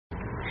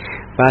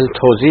بله،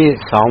 توزیع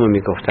سهام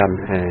میگفتم،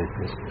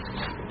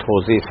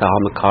 توزیع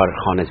سهام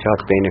کارخانجات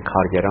بین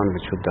کارگران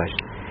وجود داشت.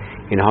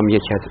 این هم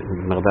یکی از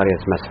مقداری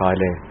از مسائل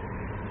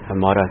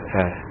ما را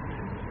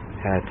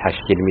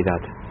تشکیل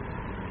میداد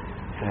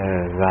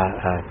و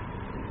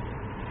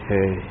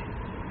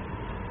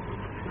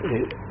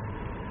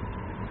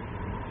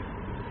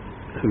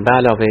به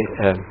علاوه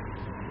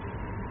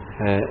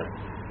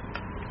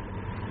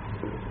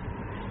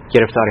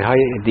گرفتاری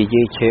های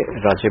دیگه‌ای که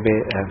راجع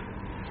به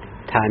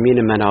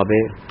تأمین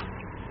منابع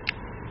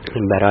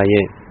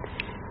برای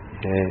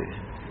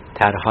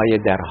طرح‌های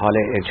در حال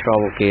اجرا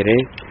و غیره،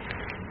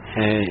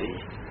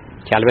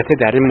 که البته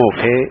در این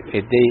موقع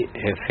عده‌ای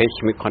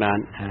فکر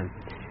می‌کنن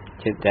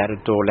که در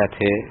دولت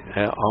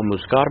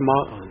آموزگار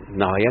ما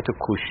نهایت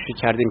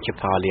کوشش کردیم که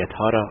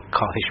فعالیت‌ها را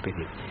کاهش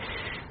بدیم،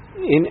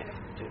 این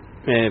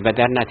و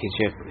در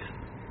نتیجه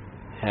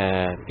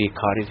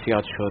بیکاری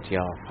زیاد شد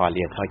یا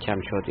فعالیت‌ها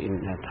کم شد. این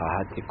تا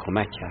حدی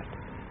کمک کرد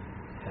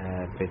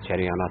به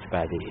جریانات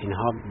بعدی.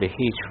 اینها به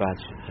هیچ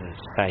وجه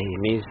صحیح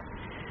نیست.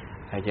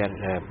 اگر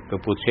به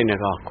بودجه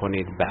نگاه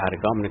کنید، به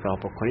ارقام نگاه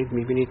بکنید،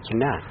 میبینید که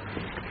نه،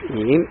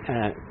 این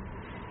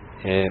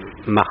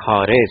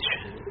مخارج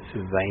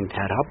و این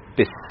طرح‌ها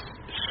به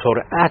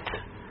سرعت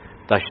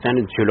داشتن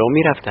جلو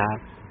میرفتن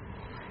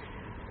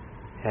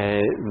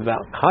و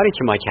کاری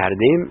که ما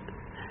کردیم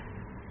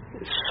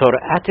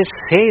سرعت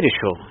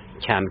سیرشو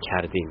کم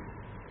کردیم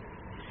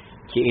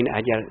که این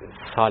اگر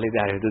سالی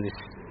در حدود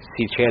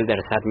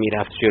 30-40%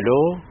 میرفت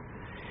جلو،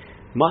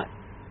 ما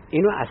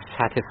اینو از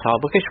سطح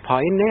سابقش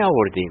پایین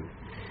نیاوردیم،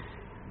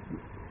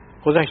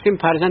 گذاشتیم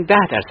فرضاً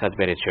 10%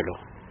 بره جلو،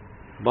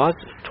 باز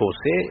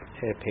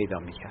توسعه پیدا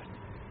میکرد.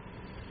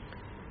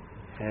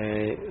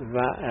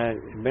 و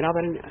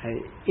بنابراین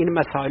این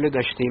مسائل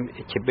داشتیم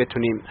که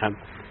بتونیم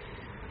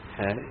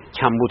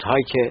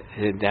کمبودهایی که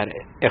در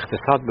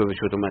اقتصاد به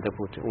وجود اومده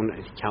بود، اون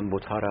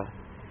کمبودها را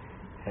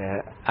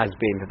از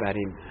بین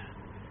ببریم.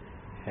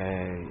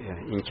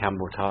 این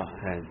کمبودها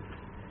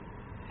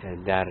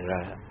در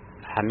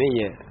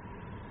همه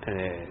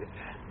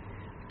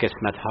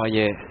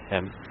قسمت‌های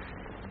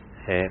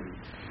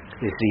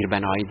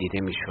زیربنایی دیده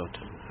میشد،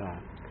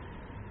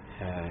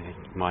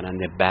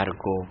 مانند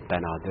برگ و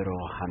بنادر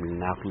و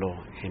حمل نقل و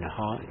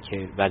اینها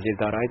که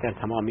وزیردارای در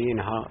تمامی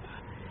اینها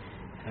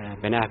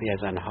به نحوی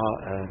از آنها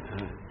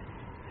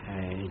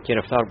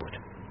گرفتار بود.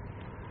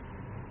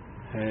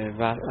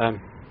 و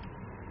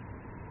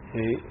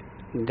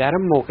در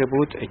موقع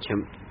بود که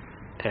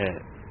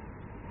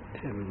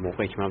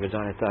موقعی که من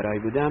وزارت دارایی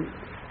بودم،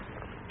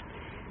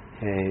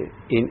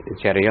 این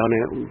جریان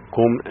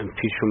گم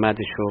پیش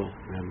اومدش و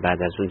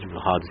بعد از اون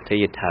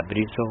حادثه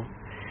تبریز و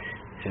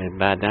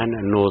بعداً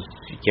نوز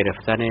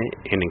گرفتن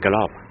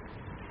انقلاب.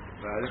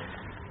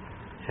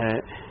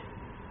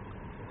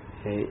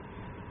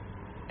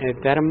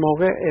 در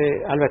موقع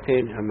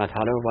البته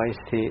مطالب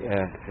بایستی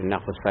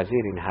نخست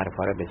وزیر این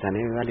حرفا رو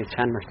بزنه، ولی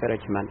چند نکته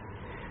که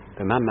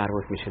به من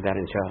مربوط میشه در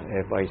اینجا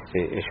بایستی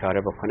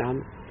اشاره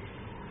بکنم.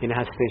 این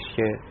هستش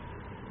که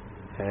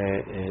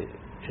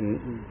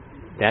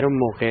در اون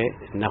موقع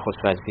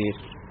نخست وزیر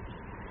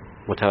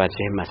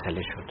متوجه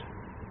مسئله شد.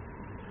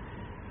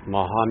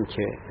 ما هم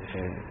که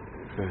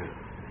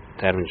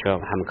در اونجا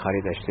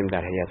همکاری داشتیم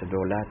در هیئت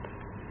دولت،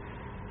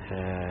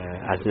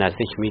 از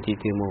نزدیک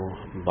میدیدیم و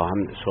با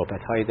هم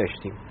صحبت هایی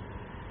داشتیم.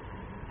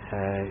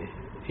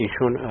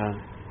 ایشون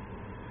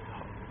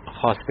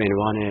خواست به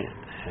عنوان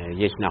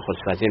یک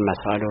نخست وزیر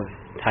مسائل رو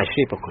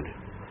تشریح بکنه.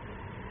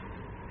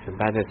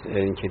 بعد از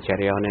اینکه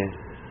جریان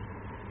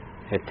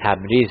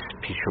تبریز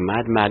پیش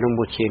اومد، معلوم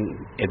بود که این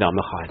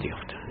ادامه خواهد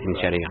یافت این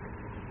جریان.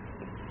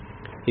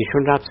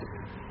 ایشون رفت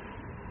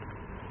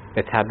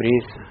به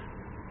تبریز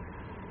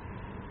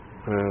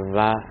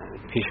و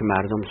پیش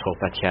مردم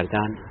صحبت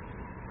کردن.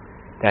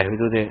 در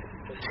حدود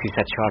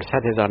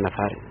 300-400 هزار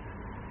نفر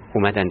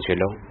اومدن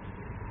جلو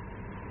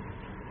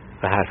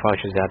و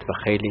حرفاشو زد و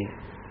خیلی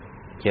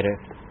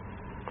گرفت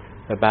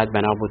و بعد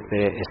بنا بود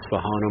به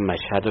اصفهان و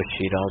مشهد و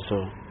شیراز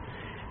و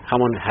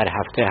همون هر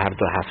هفته هر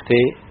 2 هفته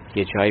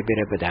یه جایی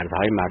بره به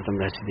دردهای مردم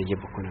رسیدگی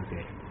بکنه،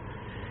 بره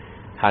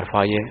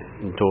حرفای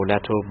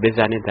دولت رو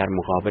بزنه در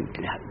مقابل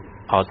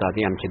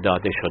آزادی هم که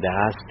داده شده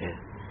است،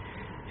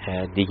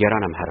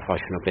 دیگران هم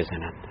حرفاشون رو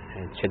بزنند،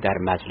 چه در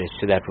مجلس،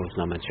 چه در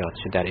روزنامه‌جات،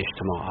 چه در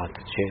اجتماعات،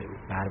 چه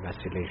به هر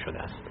وسیله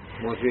شده است.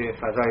 موضوع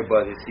فضای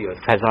باز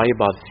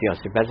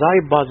سیاسی.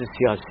 فضای باز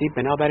سیاسی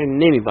بنابراین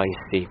نمی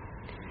بایستی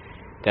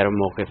در اون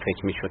موقع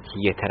فکر می شد که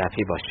یه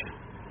طرفی باشه.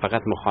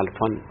 فقط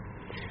مخالفان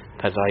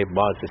فضای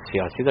باز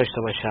سیاسی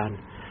داشته باشن،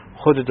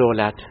 خود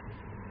دولت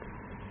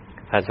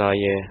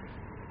فضای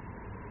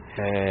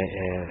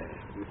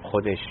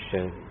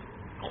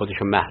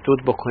خودشو محدود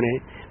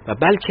بکنه و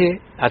بلکه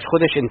از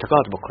خودش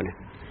انتقاد بکنه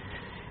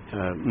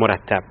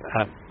مرتب.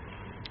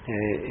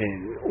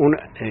 اون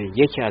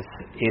یکی از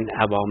این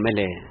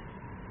عوامل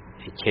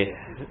که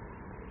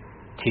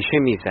تیشه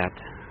میزد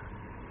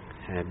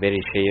به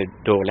ریشه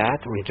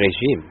دولت، اون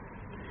رژیم،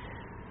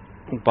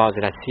 اون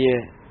بازرسی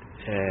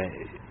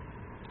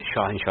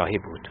شاهنشاهی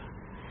بود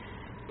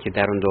که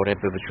در اون دوره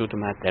به وجود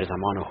اومد در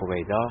زمان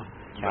هویدا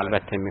که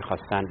البته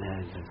میخواستن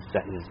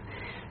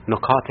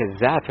نکات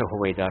ضعف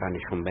هویدا را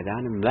نشون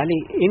بدن،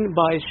 ولی این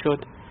باعث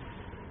شد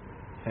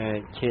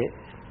که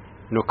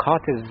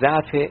نکات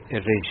ضعف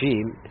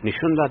رژیم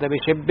نشون داده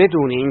بشه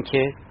بدون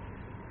اینکه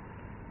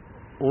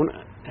اون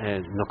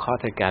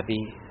نکات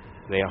قوی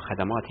و یا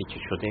خدماتی که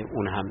شده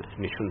اون هم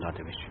نشون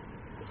داده بشه.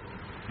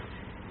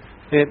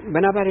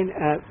 بنابراین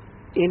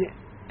این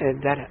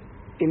در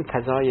این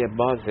فضای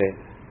باز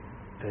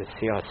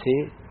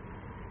سیاسی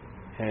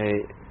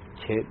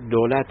که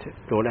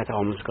دولت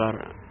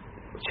آموزگار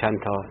چند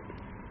تا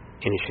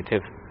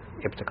اینیشیتیو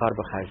ابتکار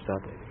به خرج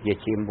داد.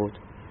 یکی این بود،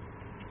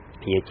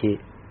 یکی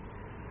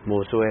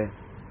موضوع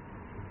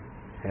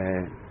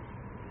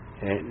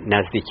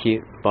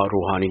نزدیکی با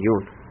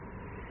روحانیون،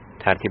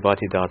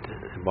 ترتیباتی داد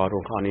با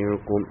روحانیون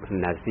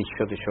نزدیک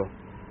شده شد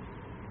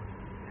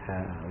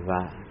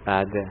و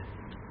بعد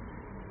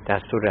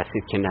دستور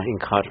رسید که نه، این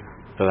کار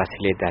به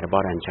وسیله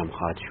دربار انجام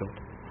خواهد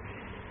شد.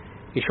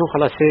 ایشون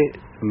خلاصه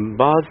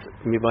باز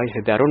میبایست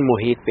در اون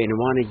محیط به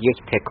عنوان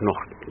یک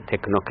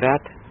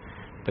تکنوکرات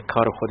به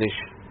کار خودش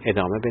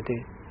ادامه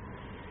بده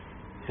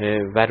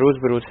و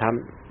روز به روز هم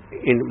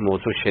این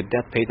موضوع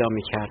شدت پیدا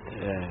میکرد.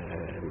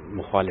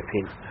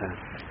 مخالفین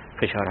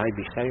فشارهای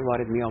بیشتری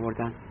وارد می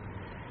آوردن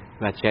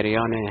و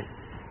جریان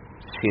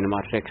سینما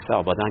رقص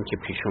آبادان که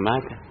پیش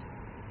اومد،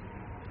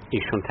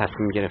 ایشون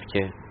تصمیم گرفت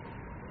که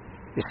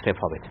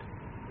استعفا بده.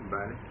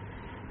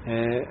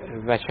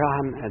 و شاه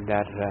هم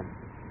در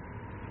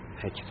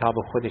کتاب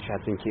خودش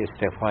از اینکه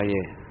استعفای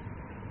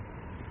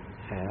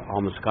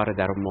آموزگار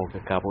در اون موقع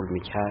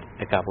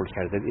قبول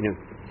کرده، اینو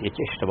یک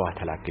اشتباه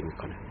تلقی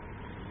میکنه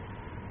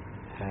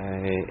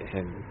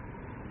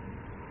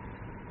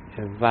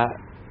و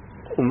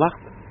اون وقت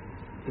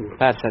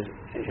پس از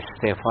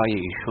استعفای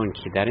ایشون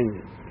که در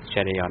این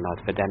جریانات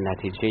و در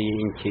نتیجه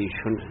این که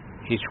ایشون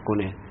هیچ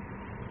گونه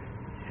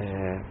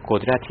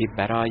قدرتی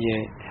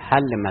برای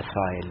حل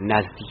مسائل،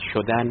 نزدیک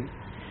شدن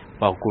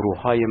با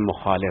گروه‌های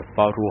مخالف،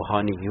 با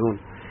روحانیون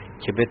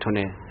که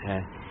بتونه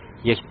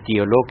یک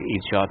دیالوگ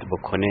ایجاد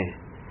بکنه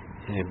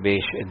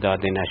بهش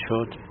داده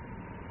نشد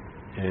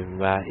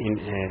و این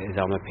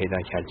ادامه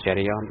پیدا کرد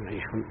جریان.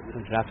 ایشون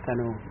رفتن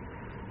و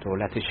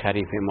دولت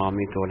شریف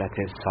امامی، دولت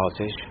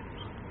سازش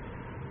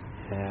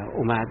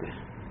اومد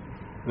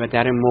و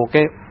در این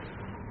موقع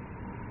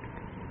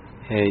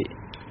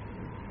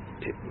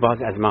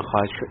باز از من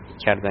خواهش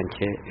کردن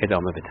که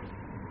ادامه بدم.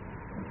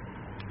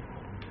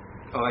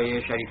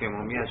 آقای شریف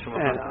امامی از شما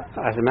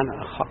از من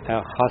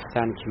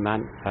خواستن که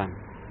من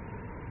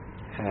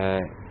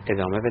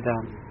ادامه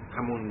بدم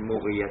همون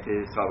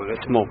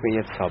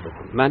موقعیت سابقه.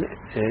 من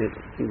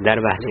در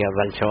وهله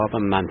اول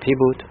جوابم منفی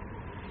بود،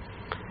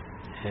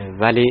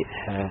 ولی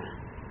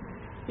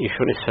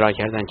ایشون اصرار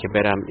کردن که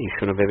برم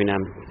ایشونو ببینم،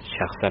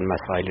 شخصا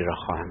مسائلی را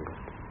خواهم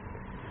گفت.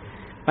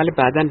 ولی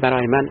بعداً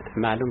برای من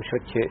معلوم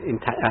شد که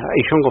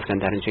ایشون گفتن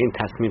در اینجا این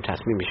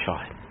تصمیم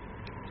شاه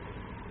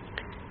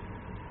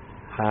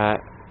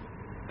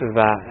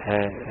و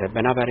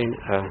بنابراین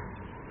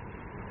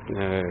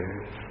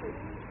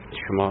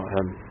شما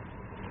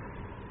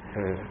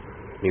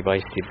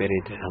میبایستی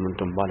برید همون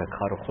دنبال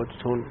کار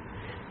خودتون.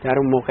 در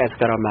اون موقع از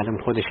قرار معلوم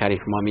خود شریف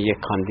امامی یک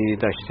کاندیدی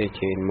داشته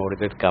که این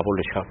مورد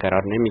قبول شاه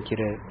قرار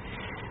نمیگیره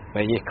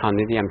و یک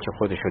کاندیدی هم که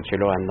خودشو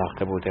جلو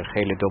انداخته بوده،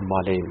 خیلی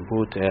دنبال این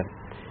بود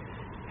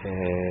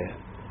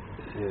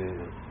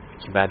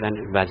که بعداً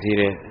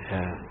وزیر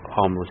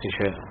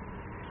آموزش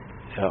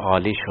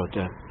عالی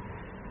شد،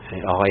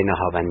 آقای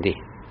نهاوندی،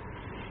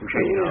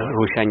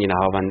 روشنگ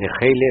نهاوندی.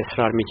 خیلی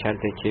اصرار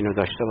میکرده که اینو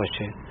داشته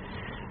باشه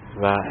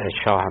و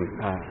شاه هم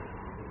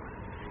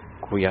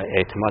گویا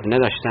اعتماد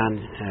نداشتن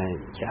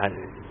که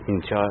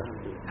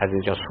از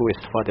اینجا سوء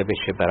استفاده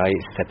بشه برای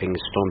استپینگ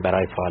استون،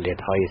 برای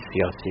فعالیت های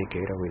سیاسی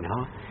غیره و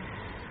اینها.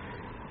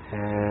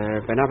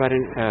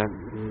 بنابراین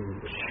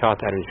شاه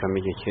در اینجا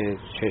میگه که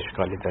چه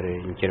اشکالی داره،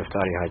 این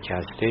گرفتاری ها که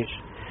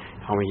هستش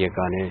همون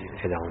یگانه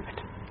ادامه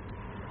بده.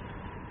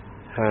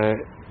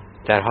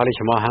 در حالی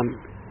که ما هم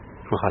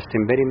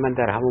میخواستیم بریم، من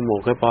در همون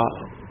موقع با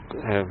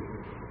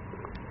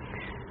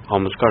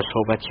آموزگار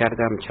صحبت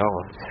کردم که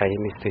آقا صحیح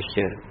نیستش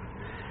که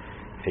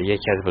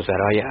یکی از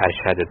وزرای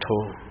ارشد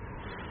تو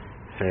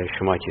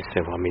شما که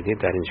استعفا میدید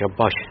در اینجا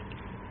باشه.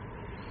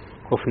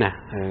 گفت نه،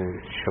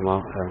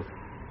 شما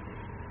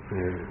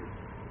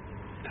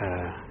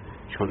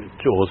چون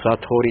اوضاع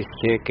طوریست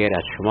که غیر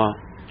از شما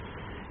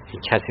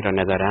کسی را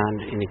ندارن،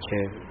 اینی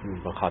که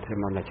به خاطر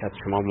مملکت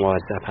شما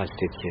موظف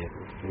هستید که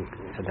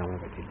ادامه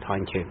بدید تا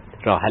اینکه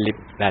راه حلی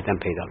بعداً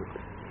پیدا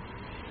میکنه.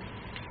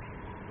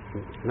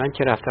 من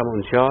که رفتم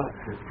اونجا،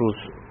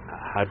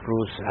 هر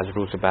روز از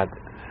روز بعد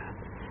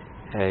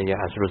یا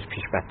از روز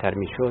پیش بدتر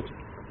میشد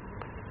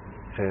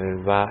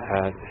و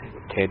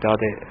تعداد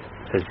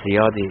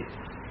زیادی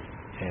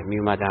می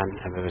اومدن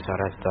به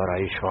وزارت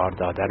دارایی شعار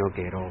دادن و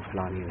غیره و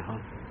فلان اینها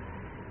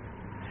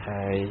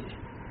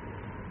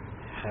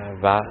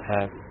و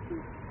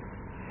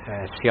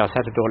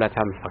سیاست دولت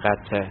هم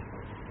فقط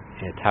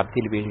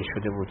تبدیل به این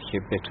شده بود که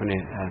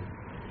بتونه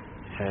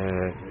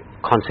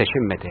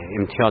کانسشن بده،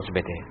 امتیاز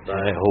بده،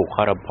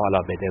 حقوقها را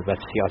بالا بده و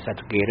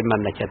سیاست و غیر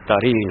مملکت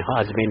داری اینها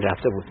از بین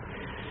رفته بود.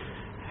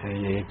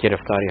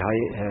 گرفتاری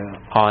های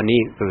آنی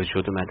به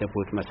وجود اومده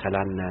بود،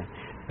 مثلا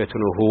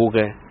بتونه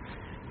حقوق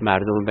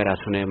مردم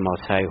برسونه، ما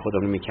سعی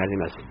خودمون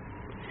میکردیم از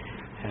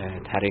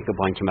طریق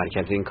بانک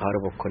مرکزی این کار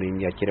رو بکنیم،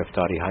 یا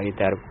گرفتاری های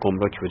در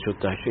گمرک وجود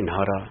داشت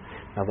اینها را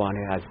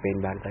موانع از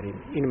بین برداریم.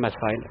 این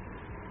مسائل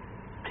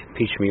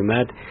پیش می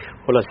اومد.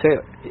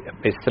 خلاصه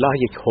به اصطلاح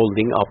یک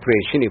هولدینگ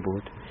آپریشنی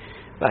بود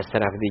و از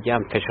طرف دیگه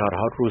هم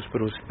فشارها روز به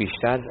روز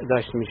بیشتر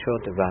داشت می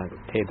شد و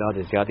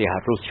تعداد زیادی هر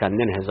روز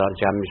چندین هزار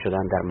جمع می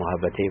شدن در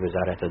محوطه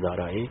وزارت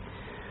دارایی،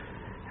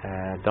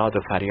 داد و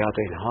فریاد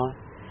و اینها.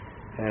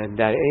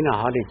 در این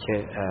حالی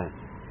که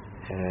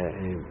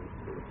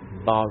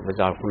با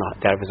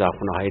در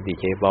وزارتخانه های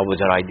دیگه با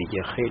وزرای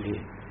دیگه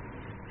خیلی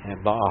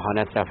با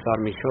آهانت رفتار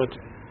می شد،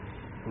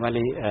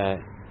 ولی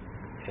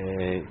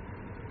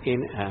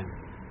این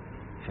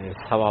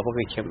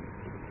سوابقی که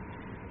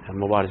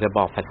مبارزه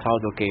با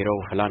فساد و غیره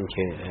و فلان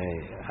که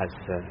از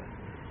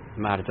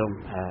مردم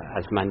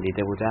از من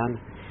دیده بودن،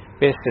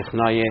 به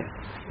استثنای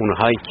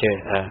اونهایی که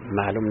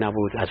معلوم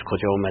نبود از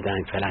کجا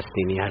اومدن،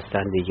 فلسطینی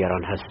هستن،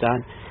 دیگران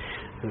هستن،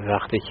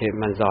 وقتی که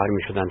من ظاهر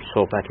می شدم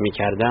صحبت می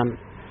کردم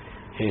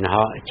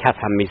اینها کف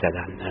هم می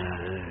زدن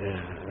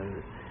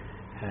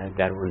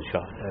در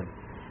اونجا.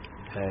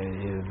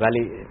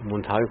 ولی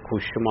منتهای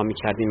کوشش ما می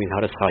کردیم اینها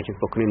رو ساکت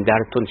بکنیم.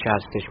 دردتون چه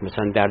هستش؟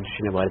 مثلا دردش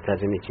این عبارت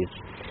از اینه که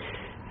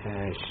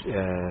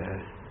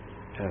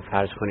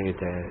فرض کنید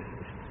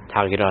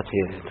تغییرات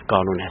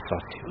قانون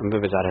اساسی اون به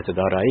وزارت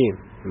دارایی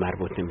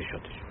مربوط نمی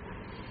شدش.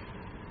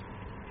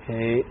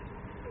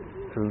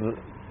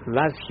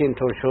 وضع که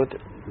اینطور شد،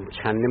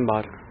 چندین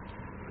بار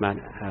من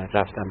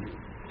رفتم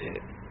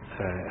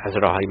از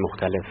راه‌های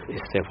مختلف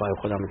استعفای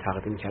خودم رو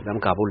تقدیم کردم،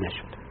 قبول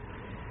نشد.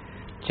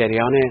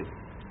 جریان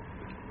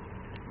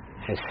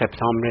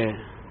سپتامبر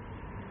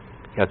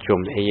یا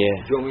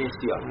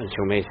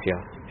جمعه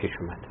سیاه پیش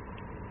اومد،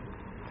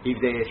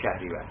 17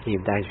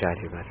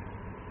 شهریور.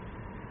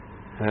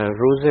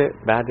 روز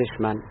بعدش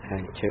من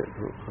که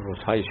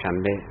روزهای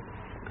شنبه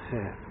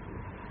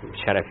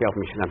شرفیاب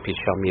می شدم پیش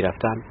شام می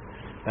رفتم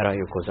برای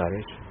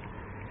گزارش،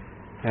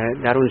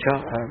 در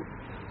اونجا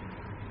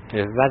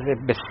وضع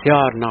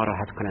بسیار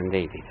ناراحت کننده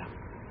ای دیدم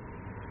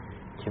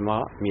که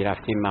ما می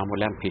رفتیم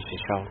معمولا پیش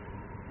شام،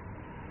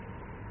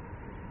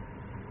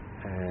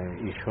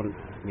 ایشون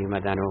می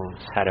اومدن و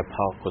سر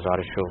پا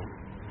گزارشو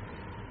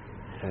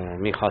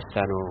می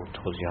خواستن و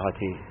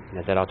توضیحاتی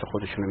نظرات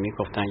خودشونو می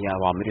گفتن یا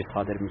اوامری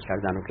صادر می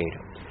کردن و غیره.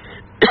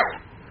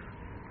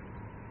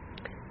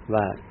 و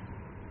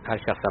هر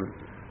شخصم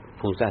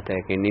 15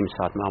 دقیقه، نیم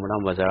ساعت،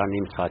 معمولا وزرا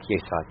نیم ساعت،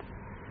 1 ساعت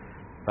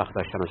وقت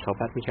داشتن و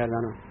صحبت می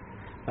کردن.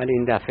 ولی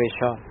این دفعه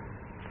شاه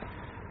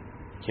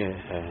که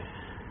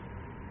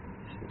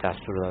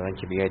دستور دادن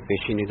که بیاید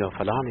بشینید و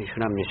فلان،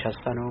 ایشون هم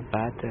نشستن و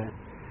بعد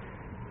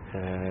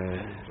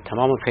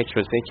تمام فکر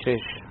و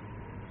ذکرش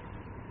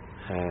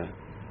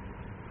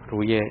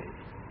روی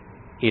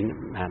این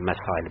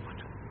مسائل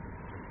بود.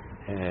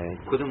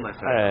 کدوم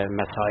مسائل؟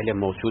 مسائل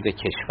موجود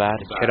کشور،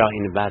 چرا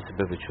این وضع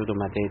به وجود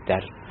اومده،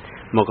 در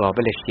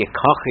مقابلش یک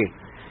کاخی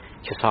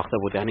که ساخته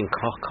بودن، این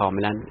کاخ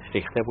کاملا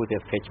ریخته بوده.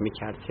 فکر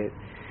میکرد که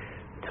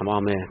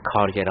تمام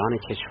کارگران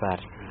کشور،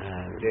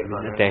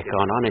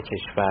 دهقانان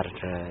کشور،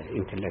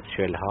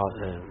 اینتלקچوال ها،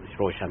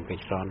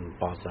 روشنفکران،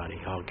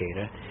 بازاری ها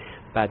غیره،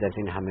 بعد از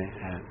این همه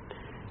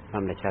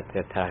مملکت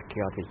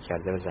تحقیقاتی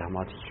کرده و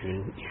زحماتی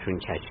ایشون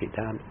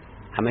کشیدن،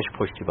 همش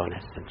پشتیبان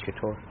هستن.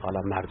 چطور؟ حالا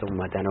مردم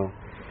اومدن و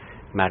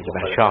مرج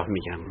بر شاه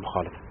میگن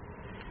مخالف.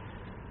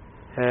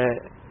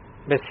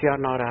 بسیار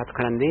ناراحت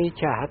کننده ای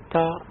که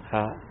حتی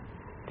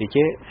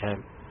دیگه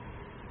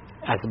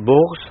از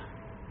بغض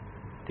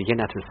دیگه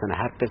نتونستن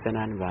حرف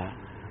بزنن و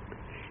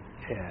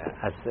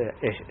از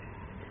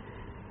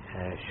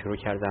شروع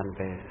کردن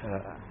به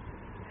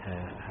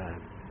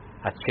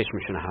از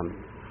چشمشون هم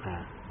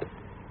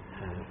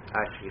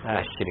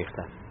اشک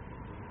ریختن.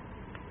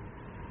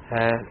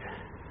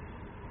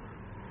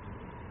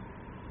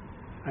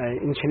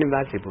 این چنین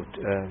وضعی بود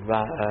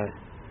و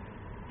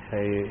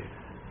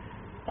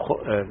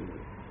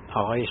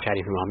آقای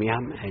شریف امامی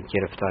هم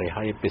گرفتاری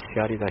های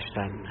بسیاری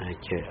داشتن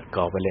که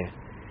قابل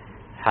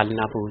حل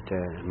نبود.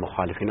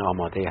 مخالفین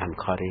آماده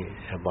همکاری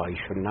با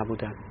ایشون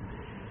نبودن،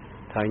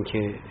 تا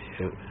اینکه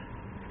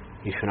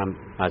ایشون هم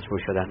مجبور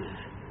شدن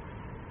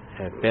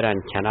برن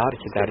کنار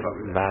که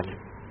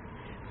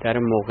در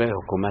موقع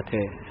حکومت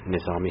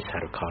نظامی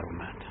سر کار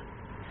اومد.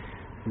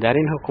 در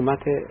این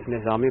حکومت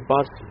نظامی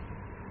باز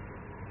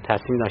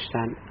تصمیم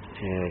داشتن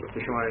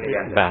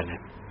بله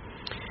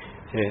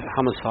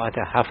همون ساعت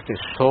 7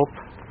 صبح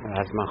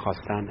از من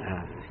خواستن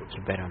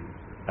که برم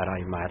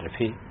برای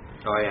معرفی.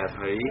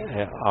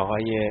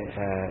 آقای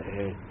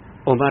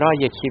عمرا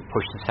یکی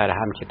پشت سر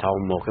هم که تا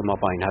اون موقع ما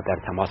با اینها در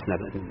تماس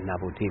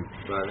نبودیم،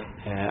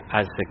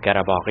 از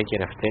قره‌باغی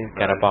گرفته.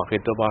 قره‌باغی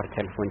 2 بار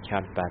تلفن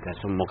کرد، بعد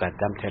از اون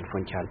مقدم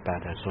تلفن کرد،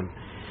 بعد از اون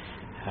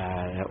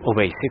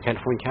اویسی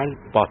تلفن کرد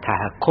با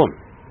تحکم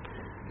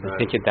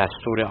مثل که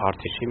دستور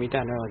ارتشی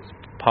میدن و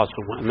پاسخ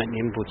من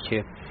این بود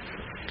که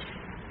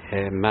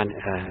من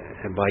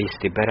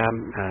بایستی برم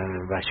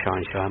و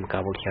شاهنشاه هم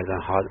قبول کردن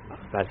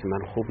وضع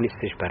من خوب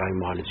نیستش، برای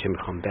معالجه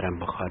میخوام برم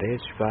به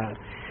خارج و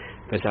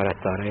وزارت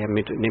دارایی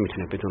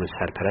نمیتونه بدون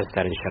سرپرست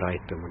در این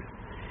شرایط بمونه.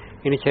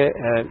 اینی که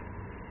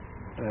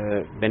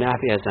به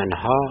نحوی از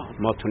آنها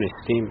ما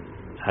تونستیم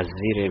از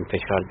زیر این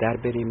فشار در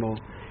بریم و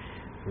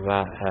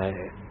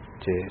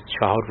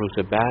 4 روز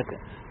بعد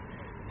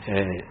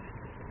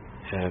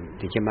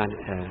دیگه من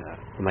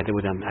اومده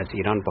بودم از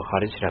ایران به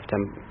خارج، رفتم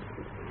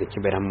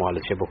که برم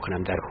معالجه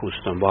بکنم در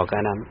هوستون.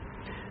 واقعا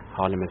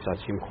حال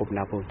مزاجیم خوب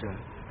نبود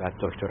و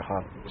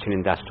دکترها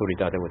چنین دستوری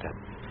داده بودن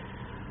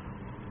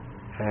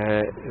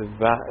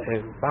و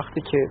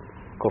وقتی که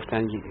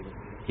گفتن 1-2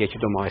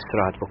 ماه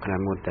استراحت بکنم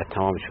مدت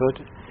تمام شد،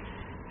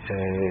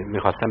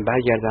 میخواستم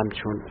برگردم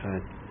چون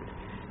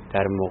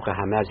در موقع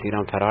همه از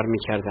ایران فرار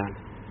میکردن.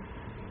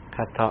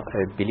 حتی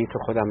بلیط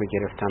خودم رو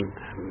گرفتم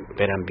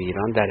برم به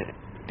ایران،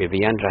 به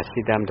وین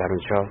رسیدم، در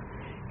اونجا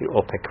این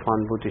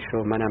اوپکفان بودش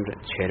و منم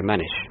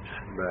چرمنش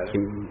که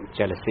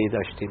جلسه‌ای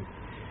داشتیم.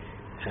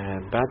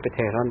 بعد به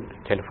تهران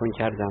تلفن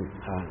کردم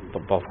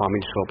با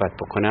فامیل صحبت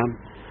بکنم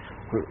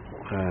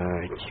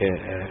که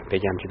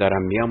بگم که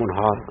دارم میام.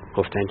 اونها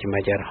گفتن که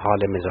مگر حال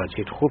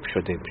مزاجیت خوب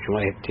شده، شما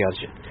احتیاج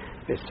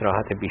به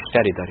استراحت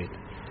بیشتری دارید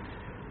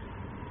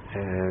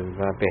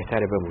و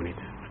بهتره بمونید.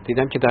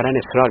 دیدم که دارن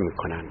اصرار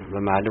میکنن و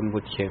معلوم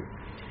بود که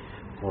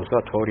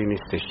اوضاع طوری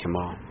نیستش که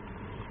ما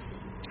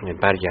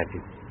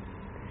برگردیم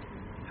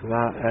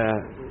و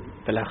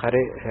بالاخره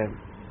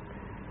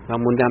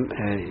من موندم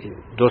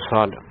 2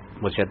 سال.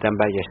 مجددا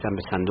برگشتم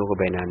به صندوق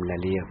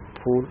بین‌المللی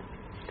پول،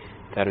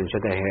 در اونجا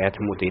در هیئت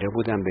مدیره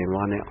بودم به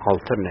عنوان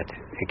alternate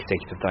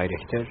executive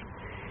director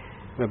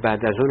و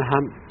بعد از اون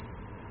هم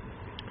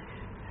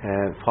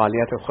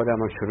فعالیت خودم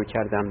رو شروع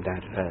کردم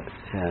در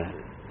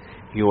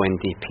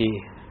UNDP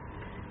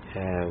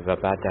و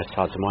بعد در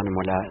سازمان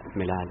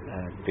ملل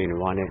به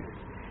عنوان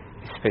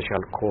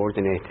Special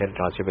Coordinator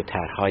راجع به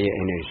طرح‌های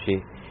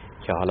انرژی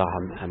که حالا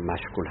هم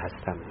مشغول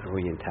هستم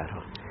روی این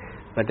طرح‌ها.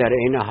 و در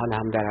این حال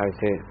هم در عرض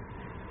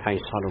 5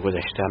 سال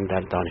گذشتم در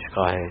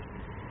دانشگاه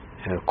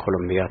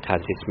کلمبیا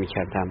تدریس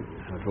می‌کردم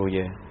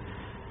روی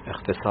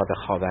اقتصاد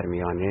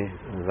خاورمیانه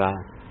و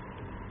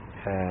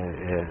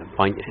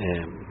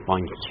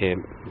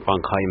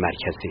بانک‌های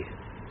مرکزی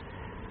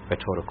به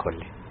طور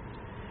کلی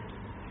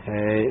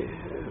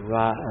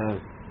و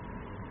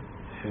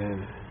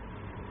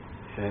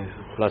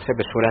خلاصه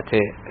به صورت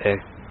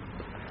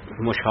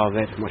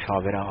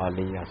مشاور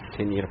عالی یا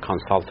سینیر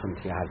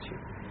کانسالتنت یا هرچی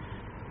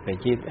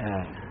بگید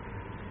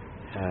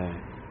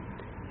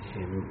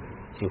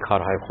این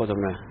کارهای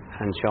خودمون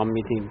انجام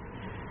میدیم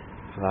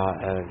و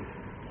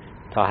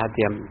تا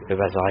حدی هم به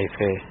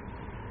وظایف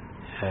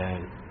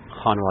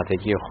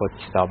خانوادگی خود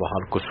که تا به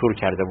حال قصور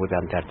کرده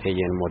بودم در طی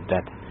این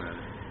مدت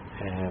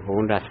و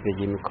اون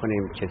رسیدگی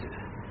میکنیم که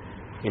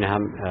این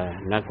هم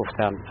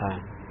نگفتم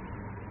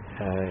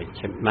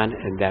که من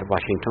در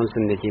واشنگتن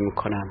زندگی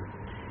میکنم.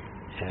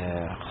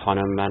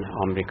 خانم من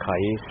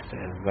آمریکایی است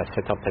و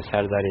 3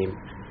 پسر داریم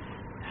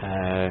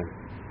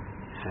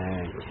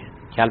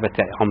که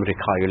البته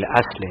آمریکایی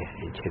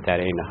الاصله که در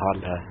این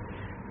حال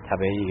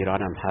تبع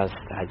ایران هم هست.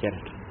 اگر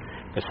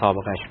به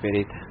سابقش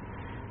برید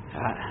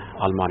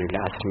آلمانی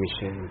الاصل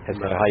میشه.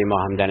 پسرهای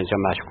ما هم در اینجا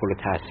مشغول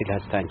تحصیل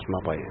هستن که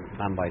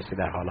من بایستی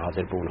در حال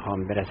حاضر به اونها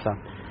هم برسم.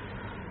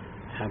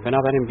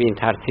 بنابراین به این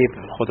ترتیب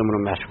خودمون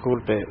رو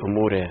مشغول به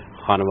امور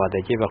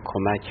خانوادگی و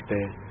کمک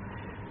به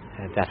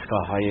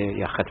دستگاه‌های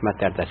یا خدمت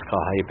در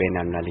دستگاه‌های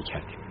بین‌المللی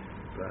کردیم.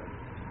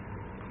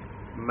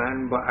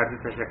 من با عرض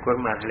تشکر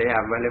مرحله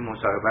اول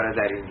مصاحبه را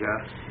در اینجا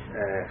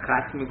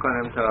ختم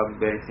می‌کنم تا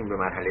برسیم به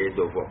مرحله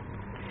دوم.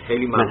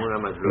 خیلی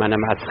ممنونم از لطف.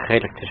 منم از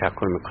خیلی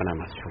تشکر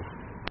می‌کنم از شما.